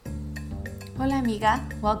Hola amiga,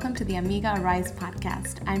 welcome to the Amiga Arise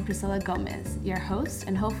podcast. I'm Priscilla Gomez, your host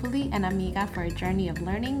and hopefully an amiga for a journey of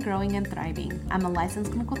learning, growing, and thriving. I'm a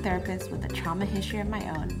licensed clinical therapist with a trauma history of my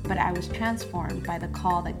own, but I was transformed by the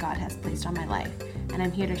call that God has placed on my life. And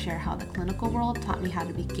I'm here to share how the clinical world taught me how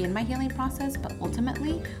to begin my healing process, but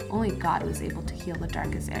ultimately, only God was able to heal the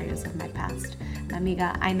darkest areas of my past.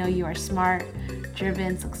 Amiga, I know you are smart,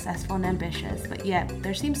 driven, successful, and ambitious, but yet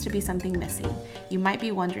there seems to be something missing. You might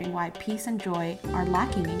be wondering why peace and joy are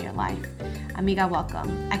lacking in your life. Amiga,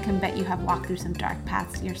 welcome. I can bet you have walked through some dark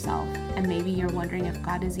paths yourself, and maybe you're wondering if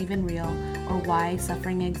God is even real, or why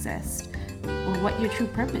suffering exists, or what your true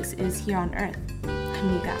purpose is here on earth.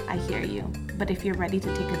 Amiga, I hear you. But if you're ready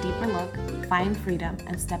to take a deeper look, find freedom,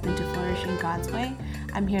 and step into flourishing God's way,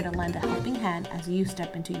 I'm here to lend a helping hand as you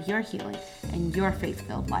step into your healing and your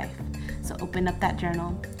faith-filled life. So open up that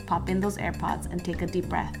journal, pop in those AirPods, and take a deep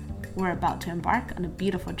breath. We're about to embark on a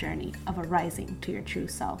beautiful journey of arising to your true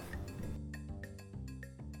self.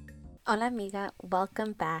 Hola amiga,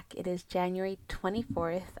 welcome back. It is January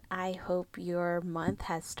 24th. I hope your month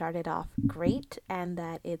has started off great and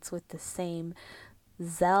that it's with the same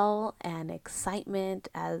zeal and excitement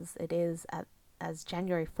as it is as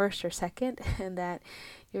January 1st or 2nd, and that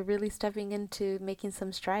you're really stepping into making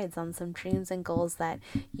some strides on some dreams and goals that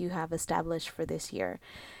you have established for this year.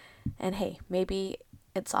 And hey, maybe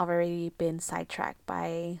it's already been sidetracked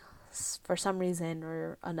for some reason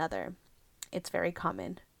or another. It's very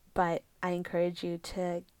common, but I encourage you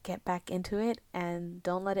to get back into it and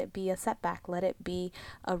don't let it be a setback. Let it be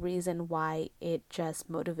a reason why it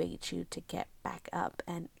just motivates you to get back up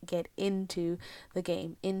and get into the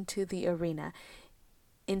game, into the arena,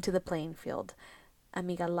 into the playing field.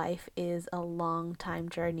 Amiga, life is a long time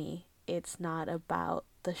journey. It's not about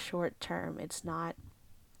the short term. It's not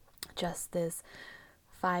just this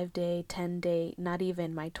 5-day, 10-day, not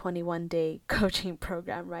even my 21-day coaching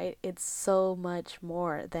program, right? It's so much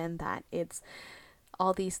more than that. It's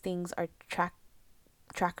all these things are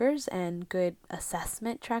trackers and good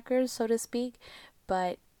assessment trackers, so to speak,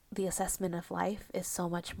 but the assessment of life is so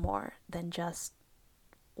much more than just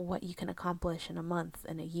what you can accomplish in a month,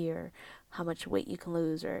 in a year, how much weight you can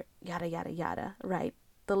lose, or yada, yada, yada, right?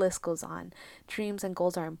 The list goes on. Dreams and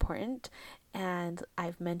goals are important, and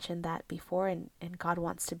I've mentioned that before, and God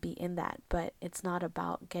wants to be in that, but it's not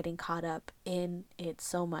about getting caught up in it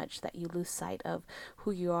so much that you lose sight of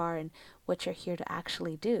who you are and what you're here to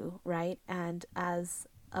actually do, right? And as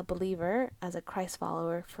a believer, as a Christ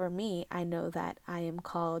follower, for me, I know that I am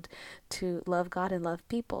called to love God and love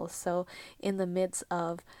people. So in the midst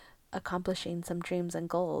of accomplishing some dreams and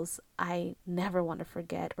goals, I never want to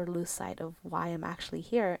forget or lose sight of why I'm actually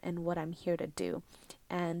here and what I'm here to do.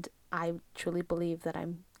 And I truly believe that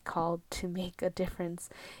I'm called to make a difference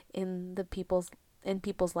in people's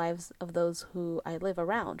lives of those who I live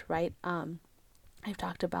around, right? I've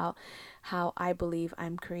talked about how I believe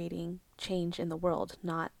I'm creating change in the world,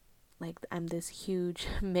 not like I'm this huge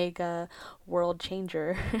mega world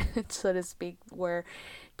changer, so to speak, where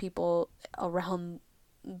people around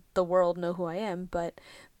the world know who I am, but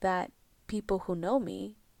that people who know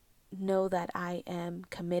me know that I am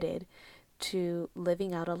committed to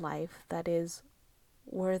living out a life that is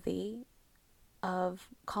worthy of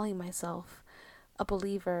calling myself a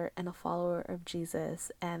believer and a follower of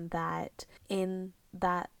Jesus, and that in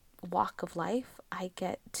that walk of life I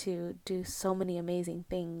get to do so many amazing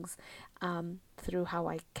things through how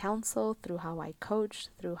I counsel, through how I coach,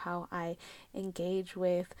 through how I engage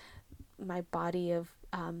with my body of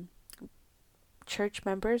church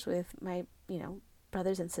members, with my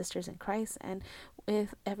brothers and sisters in Christ, and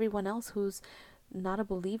with everyone else who's not a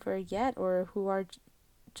believer yet, or who are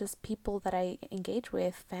just people that I engage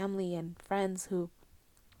with, family and friends who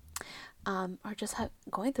are just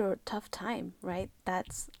going through a tough time, right?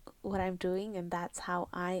 That's what I'm doing, and that's how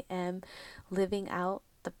I am living out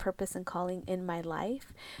the purpose and calling in my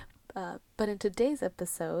life. But in today's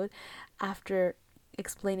episode, after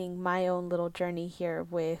explaining my own little journey here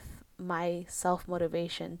with my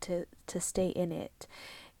self-motivation to stay in it,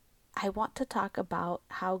 I want to talk about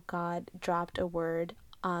how God dropped a word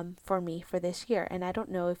for me for this year. And I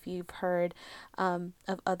don't know if you've heard of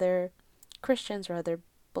other Christians or other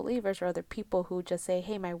believers or other people who just say,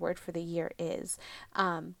 hey, my word for the year is.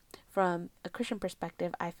 From a Christian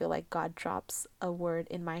perspective, I feel like God drops a word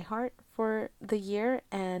in my heart for the year.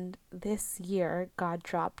 And this year, God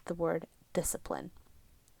dropped the word discipline.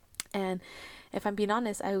 And if I'm being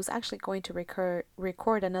honest, I was actually going to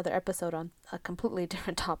record another episode on a completely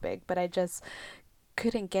different topic, but I just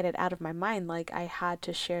couldn't get it out of my mind. Like, I had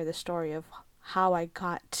to share the story of how I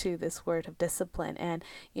got to this word of discipline. And,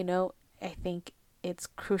 I think it's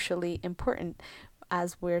crucially important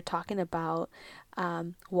as we're talking about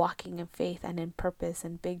walking in faith and in purpose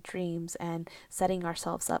and big dreams and setting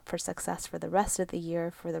ourselves up for success for the rest of the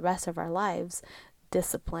year, for the rest of our lives.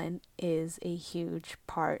 Discipline is a huge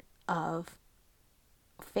part of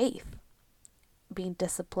faith. Being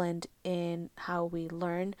disciplined in how we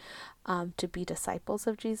learn to be disciples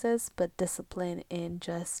of Jesus, but discipline in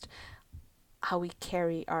just how we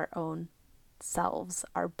carry our own selves,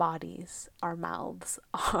 our bodies, our mouths,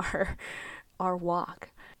 our walk.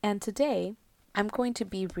 And today I'm going to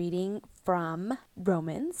be reading from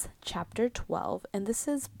Romans chapter 12, and this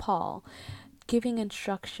is Paul giving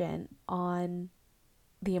instruction on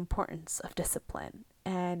the importance of discipline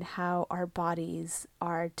and how our bodies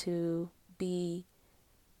are to be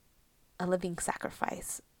a living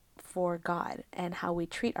sacrifice for God, and how we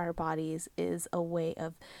treat our bodies is a way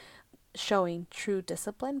of showing true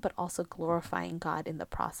discipline, but also glorifying God in the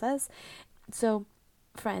process. So,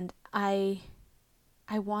 friend, I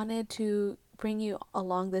wanted to bring you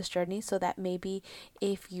along this journey so that maybe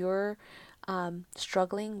if you're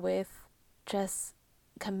struggling with just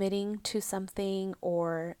committing to something,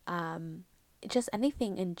 or just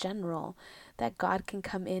anything in general, that God can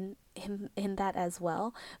come in that as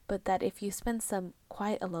well. But that if you spend some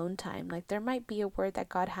quiet alone time, like there might be a word that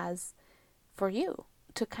God has for you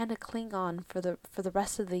to kind of cling on for the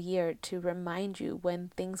rest of the year, to remind you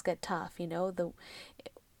when things get tough.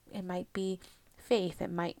 It might be faith,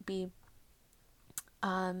 it might be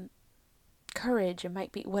courage, it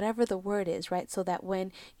might be whatever the word is, right? So that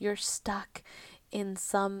when you're stuck in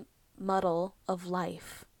some muddle of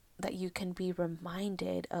life, that you can be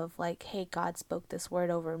reminded of, like, hey, God spoke this word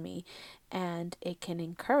over me, and it can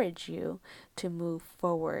encourage you to move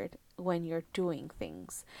forward when you're doing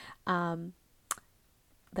things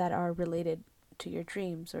that are related to your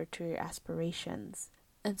dreams or to your aspirations.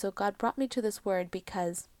 And so God brought me to this word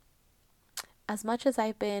because as much as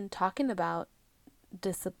I've been talking about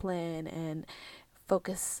discipline and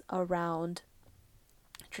focus around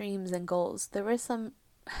dreams and goals, there was some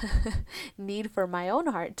need for my own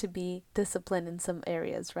heart to be disciplined in some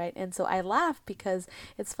areas, right? And so I laugh because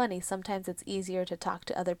it's funny. Sometimes it's easier to talk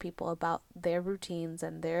to other people about their routines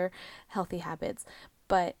and their healthy habits,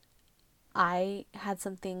 but I had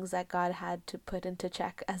some things that God had to put into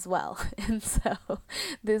check as well. And so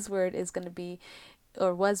this word is going to be,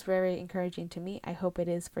 or was, very encouraging to me. I hope it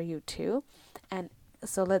is for you too. And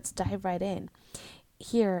so let's dive right in.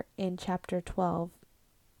 Here in chapter 12,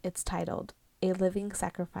 it's titled, A Living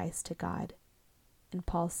Sacrifice to God. And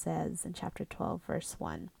Paul says in chapter 12, verse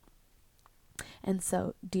 1, and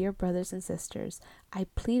so, dear brothers and sisters, I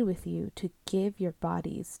plead with you to give your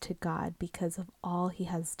bodies to God because of all he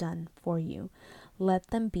has done for you. Let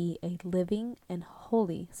them be a living and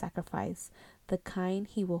holy sacrifice, the kind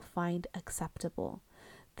he will find acceptable.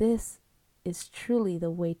 This is truly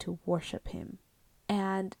the way to worship him.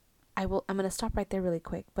 And I'm going to stop right there really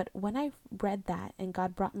quick. But when I read that and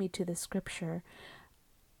God brought me to the scripture,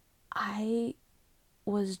 I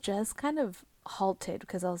was just kind of halted,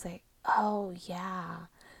 because I was like, oh yeah,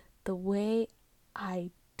 the way I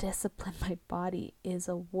discipline my body is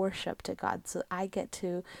a worship to God. So I get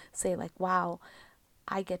to say, like, wow,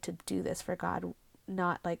 I get to do this for God,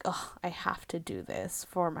 not like, oh, I have to do this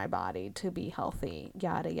for my body to be healthy,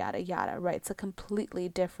 yada, yada, yada, right? It's a completely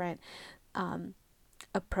different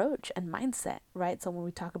approach and mindset, right? So when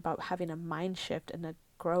we talk about having a mind shift and a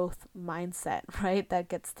growth mindset, right, that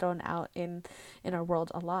gets thrown out in our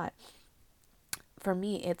world a lot. For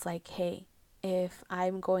me, it's like, hey, if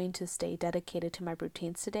I'm going to stay dedicated to my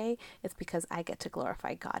routines today, it's because I get to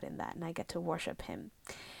glorify God in that and I get to worship him.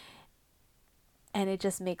 And it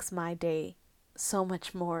just makes my day so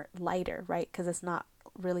much more lighter, right? Because it's not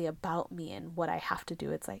really about me and what I have to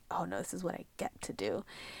do. It's like, oh no, this is what I get to do.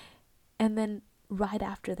 And then right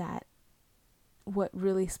after that, what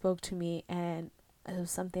really spoke to me, and it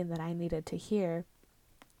was something that I needed to hear,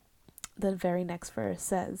 the very next verse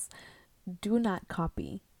says, do not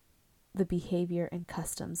copy the behavior and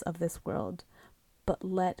customs of this world, but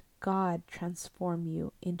let God transform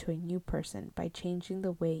you into a new person by changing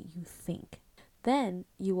the way you think. Then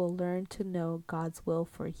you will learn to know God's will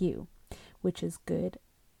for you, which is good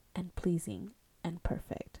and pleasing and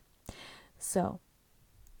perfect. So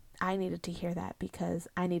I needed to hear that, because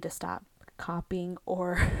I need to stop copying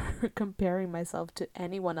or comparing myself to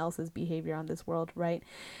anyone else's behavior on this world, right?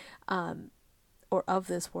 Or of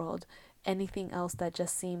this world. Anything else that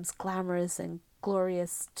just seems glamorous and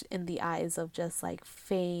glorious in the eyes of just like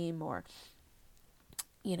fame, or,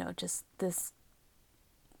 just this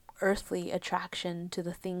earthly attraction to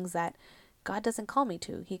the things that God doesn't call me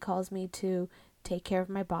to. He calls me to take care of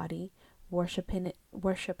my body, worship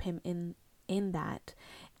him in that,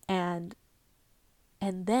 and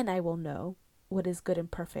then I will know what is good and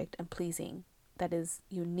perfect and pleasing, that is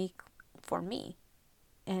unique for me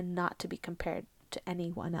and not to be compared to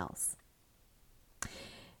anyone else.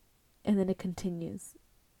 And then it continues,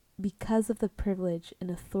 because of the privilege and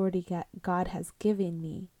authority God has given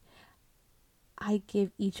me, I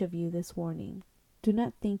give each of you this warning. Do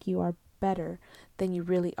not think you are better than you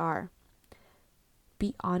really are.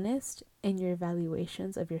 Be honest in your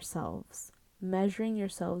evaluations of yourselves, measuring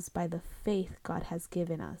yourselves by the faith God has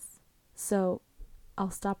given us. So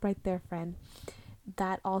I'll stop right there, friend.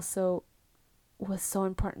 That also was so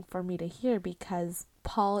important for me to hear, because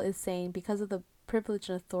Paul is saying, because of the privilege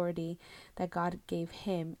and authority that God gave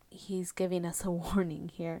him, he's giving us a warning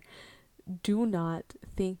here. Do not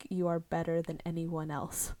think you are better than anyone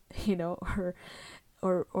else,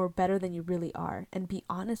 or better than you really are, and be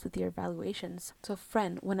honest with your evaluations. So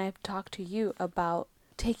friend, when I've talked to you about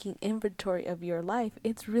taking inventory of your life,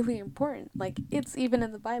 it's really important. Like, it's even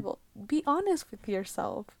in the Bible. Be honest with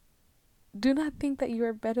yourself. Do not think that you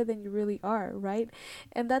are better than you really are, right?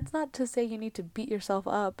 And that's not to say you need to beat yourself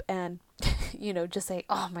up and just say,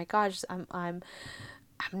 oh my gosh, I'm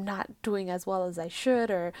not doing as well as I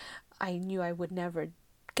should, or I knew I would never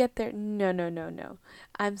get there. No.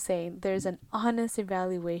 I'm saying there's an honest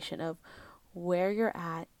evaluation of where you're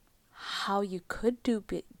at, how you could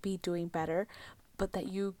be doing better, but that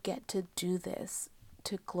you get to do this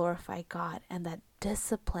to glorify God, and that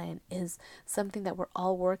discipline is something that we're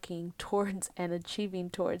all working towards and achieving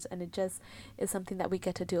towards, and it just is something that we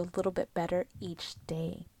get to do a little bit better each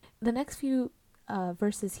day. The next few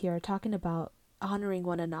verses here are talking about honoring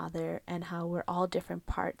one another and how we're all different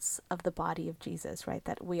parts of the body of Jesus, right?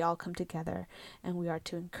 That we all come together and we are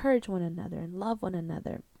to encourage one another and love one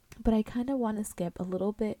another. But I kind of want to skip a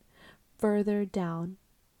little bit further down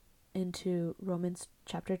into Romans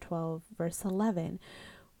chapter 12, verse 11,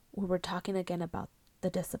 where we're talking again about the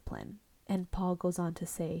discipline. And Paul goes on to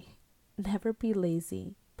say, never be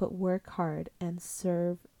lazy, but work hard and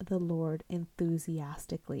serve the Lord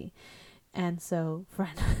enthusiastically. And so,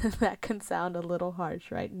 friend, that can sound a little harsh,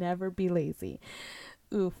 right? Never be lazy.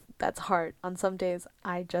 Oof, that's hard. On some days,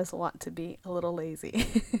 I just want to be a little lazy.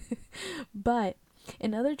 But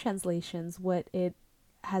in other translations, what it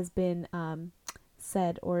has been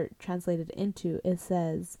said or translated into, it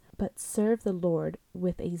says, but serve the Lord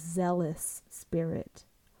with a zealous spirit,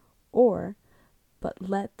 or but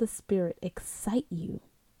let the Spirit excite you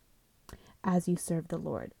as you serve the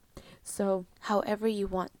Lord. So however you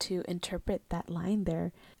want to interpret that line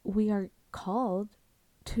there, we are called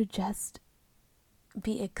to just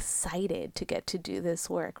be excited to get to do this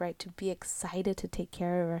work, right? To be excited to take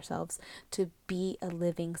care of ourselves, to be a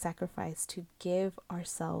living sacrifice, to give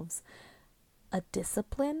ourselves a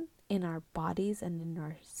discipline in our bodies and in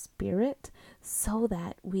our spirit, so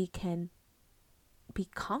that we can be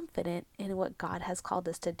confident in what God has called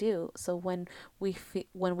us to do. So when we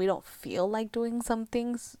don't feel like doing some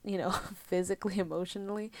things, physically,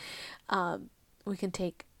 emotionally, we can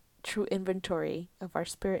take true inventory of our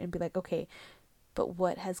spirit and be like, okay, but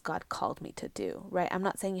what has God called me to do, right? I'm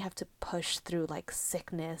not saying you have to push through like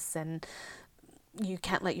sickness and you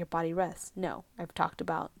can't let your body rest. No, I've talked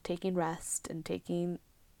about taking rest and taking,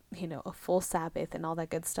 a full Sabbath and all that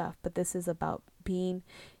good stuff. But this is about being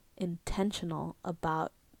intentional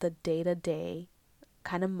about the day-to-day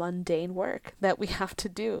kind of mundane work that we have to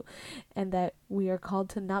do, and that we are called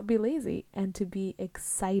to not be lazy and to be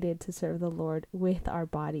excited to serve the Lord with our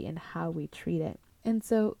body and how we treat it. And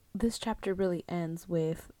so this chapter really ends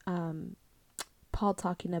with Paul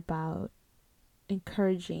talking about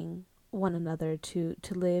encouraging one another to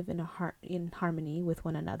live in harmony with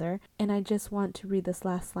one another. And I just want to read this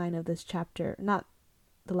last line of this chapter, not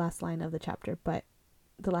the last line of the chapter, but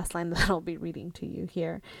the last line that I'll be reading to you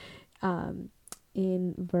here,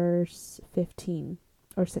 in verse 15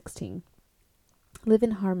 or 16. Live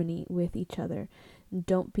in harmony with each other.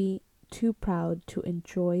 Don't be too proud to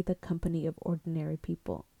enjoy the company of ordinary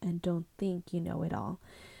people, and don't think you know it all.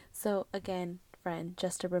 So again, friend,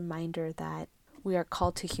 just a reminder that we are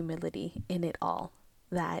called to humility in it all,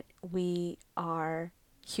 that we are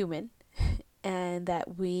human and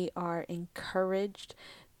that we are encouraged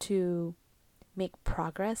to make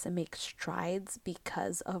progress and make strides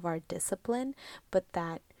because of our discipline, but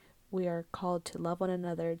that we are called to love one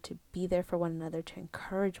another, to be there for one another, to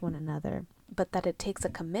encourage one another, but that it takes a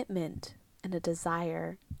commitment and a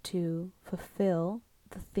desire to fulfill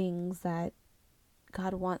the things that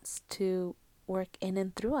God wants to work in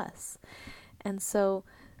and through us. And so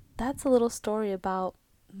that's a little story about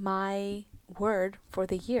my word for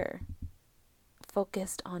the year.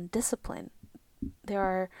 focused on discipline. There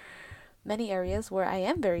are many areas where I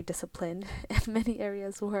am very disciplined and many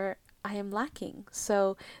areas where I am lacking.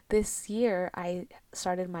 So this year I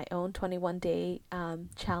started my own 21-day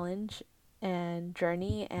challenge and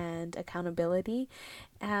journey and accountability,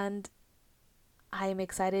 and I am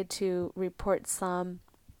excited to report some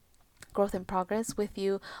growth and progress with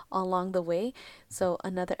you along the way. So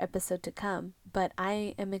another episode to come, but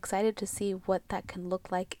I am excited to see what that can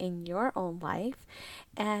look like in your own life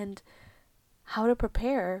and how to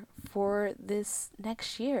prepare for this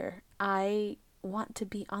next year. I want to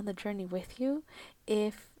be on the journey with you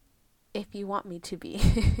if you want me to be.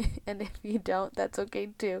 And if you don't, that's okay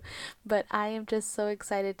too. But I am just so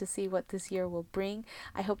excited to see what this year will bring.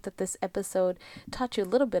 I hope that this episode taught you a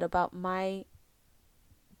little bit about my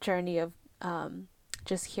journey of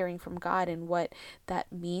just hearing from God and what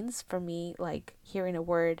that means for me. Like, hearing a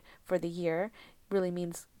word for the year really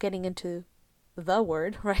means getting into the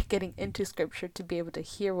word, right? Getting into scripture to be able to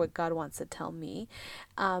hear what God wants to tell me.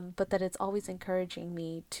 But that it's always encouraging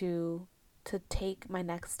me to take my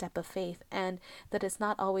next step of faith, and that it's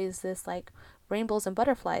not always this like rainbows and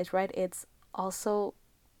butterflies, right? It's also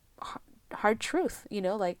hard truth,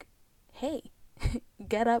 like, hey,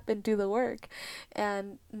 get up and do the work.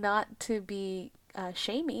 And not to be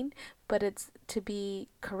shaming, but it's to be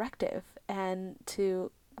corrective and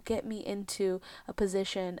to get me into a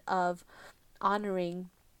position of honoring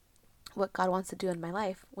what God wants to do in my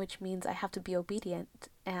life, which means I have to be obedient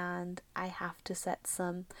and I have to set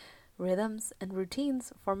some rhythms and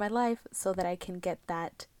routines for my life so that I can get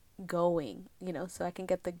that going, so I can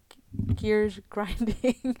get the gears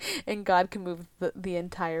grinding and God can move the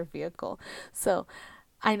entire vehicle. So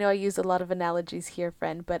I know I use a lot of analogies here,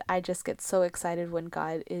 friend, but I just get so excited when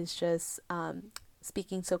God is just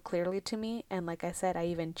speaking so clearly to me. And like I said, I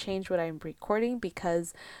even changed what I'm recording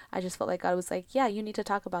because I just felt like God was like, yeah, you need to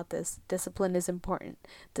talk about this. Discipline is important.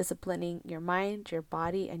 Disciplining your mind, your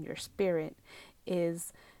body, and your spirit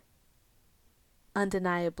is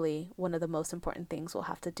undeniably one of the most important things we'll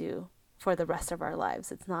have to do for the rest of our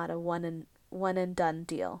lives. It's not a one and done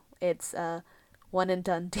deal. It's a one and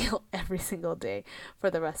done deal every single day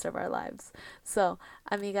for the rest of our lives. So,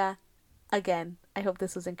 amiga, again, I hope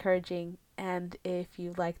this was encouraging. And if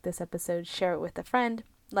you like this episode, share it with a friend.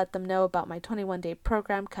 Let them know about my 21-day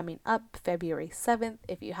program coming up February 7th.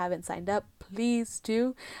 If you haven't signed up, please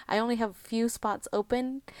do. I only have a few spots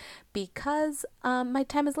open because my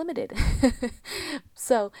time is limited.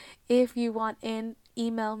 So if you want in,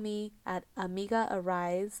 email me at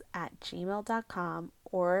amigaarise@gmail.com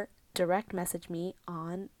or direct message me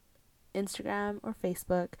on Instagram or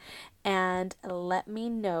Facebook and let me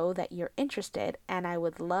know that you're interested, and I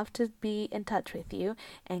would love to be in touch with you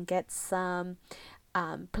and get some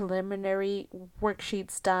preliminary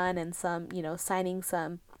worksheets done and some, signing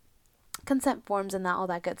some consent forms and all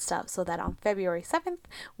that good stuff, so that on February 7th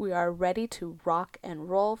we are ready to rock and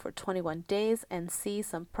roll for 21 days and see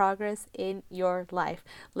some progress in your life.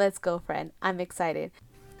 Let's go, friend. I'm excited.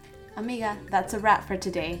 Amiga, that's a wrap for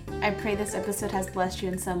today. I pray this episode has blessed you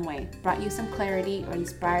in some way, brought you some clarity, or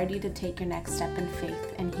inspired you to take your next step in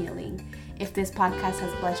faith and healing. If this podcast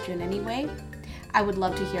has blessed you in any way, I would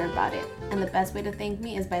love to hear about it. And the best way to thank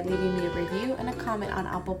me is by leaving me a review and a comment on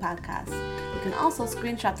Apple Podcasts. You can also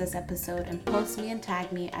screenshot this episode and post me and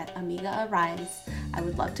tag me at Amiga Arise. I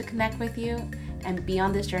would love to connect with you and be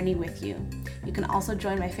on this journey with you. You can also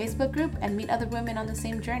join my Facebook group and meet other women on the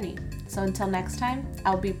same journey. So until next time,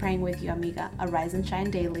 I'll be praying with you, amiga. Arise and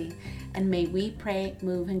shine daily. And may we pray,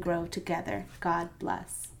 move, and grow together. God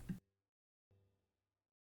bless.